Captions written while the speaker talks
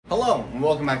and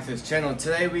welcome back to this channel.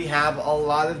 Today we have a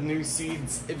lot of new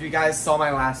seeds. If you guys saw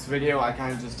my last video, I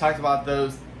kind of just talked about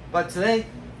those. But today,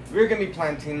 we're going to be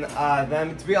planting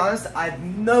them. To be honest, I have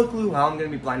no clue how I'm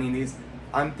going to be planting these.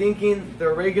 I'm thinking the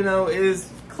oregano is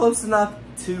close enough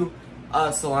to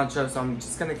cilantro, so I'm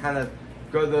just going to kind of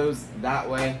grow those that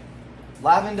way.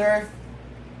 Lavender,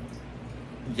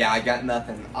 yeah, I got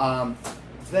nothing.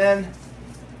 Then,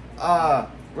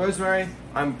 rosemary,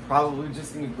 I'm probably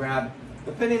just going to grab,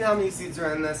 depending on how many seeds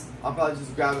are in this, I'll probably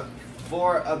just grab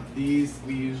 4 of these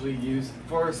we usually use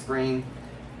for spring.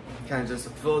 Kind of just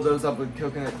fill those up with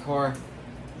coconut core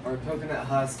or coconut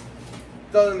husk,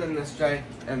 throw them in this tray,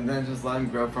 and then just let them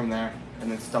grow from there,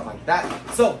 and then stuff like that.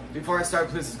 So, before I start,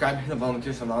 please subscribe, hit the bell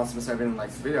notification bell, also start hitting like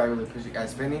this video. I really appreciate you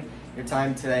guys spending your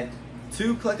time today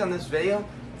to click on this video.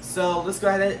 So, let's go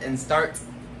ahead and start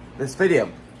this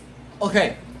video.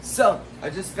 Okay, so I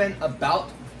just spent about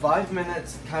 5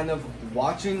 minutes kind of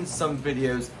watching some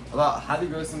videos about how to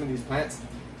grow some of these plants.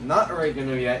 Not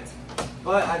oregano yet,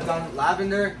 but I've done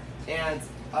lavender and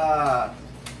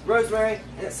rosemary,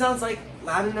 and it sounds like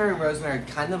lavender and rosemary are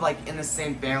kind of like in the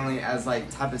same family as like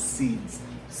type of seeds.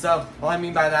 So what I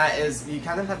mean by that is you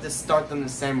kind of have to start them the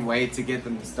same way to get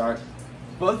them to start.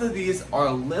 Both of these are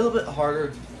a little bit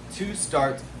harder to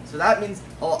start, so that means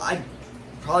I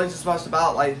probably just watched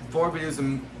about like 4 videos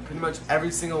and pretty much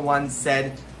every single one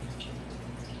said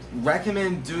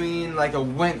recommend doing like a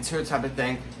winter type of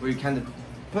thing where you kind of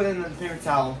put it in the paper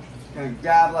towel, kind of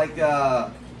grab like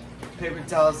paper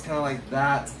towels kind of like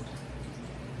that,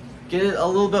 get it a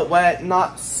little bit wet,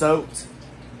 not soaked,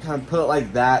 kind of put it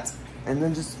like that, and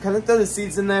then just kind of throw the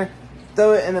seeds in there,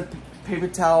 throw it in a paper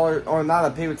towel or not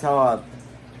a paper towel,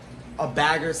 a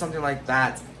bag or something like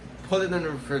that, put it in the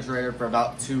refrigerator for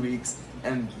about 2 weeks,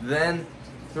 and then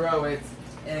throw it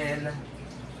in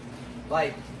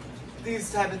like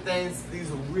these type of things, these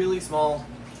really small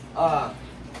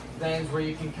things where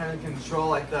you can kind of control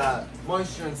like the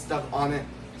moisture and stuff on it.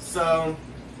 So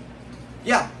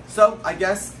yeah, so I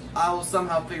guess I will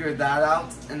somehow figure that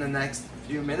out in the next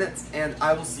few minutes, and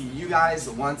I will see you guys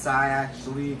once I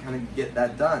actually kind of get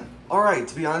that done. Alright,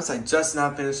 to be honest, I just now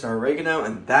finished our oregano,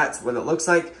 and that's what it looks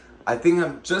like. I think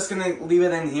I'm just gonna leave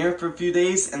it in here for a few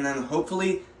days, and then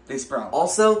hopefully they sprout.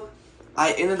 Also,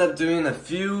 I ended up doing a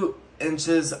few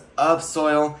inches of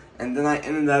soil, and then I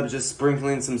ended up just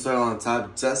sprinkling some soil on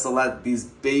top just to let these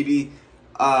baby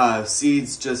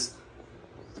seeds just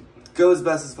go as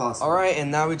best as possible. Alright,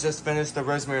 and now we just finished the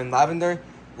rosemary and lavender.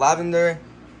 Lavender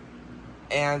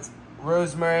and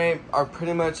rosemary are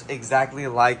pretty much exactly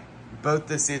alike. Both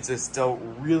the seeds are still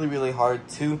really hard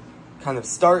to kind of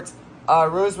start.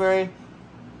 Rosemary,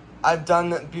 I've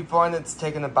done it before, and it's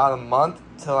taken about a month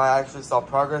till I actually saw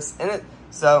progress in it.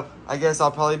 So I guess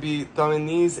I'll probably be throwing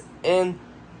these in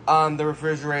the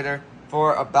refrigerator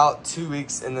for about 2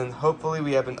 weeks, and then hopefully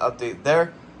we have an update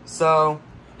there. So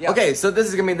yeah. Okay, so this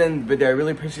is gonna be the end of the video. I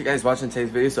really appreciate you guys watching today's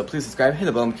video. So please subscribe, hit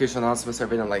the bell notification, and also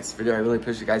start hitting like this video. I really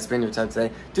appreciate you guys spending your time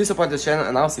today to support this channel,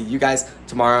 and I'll see you guys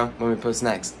tomorrow when we post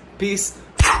next. Peace.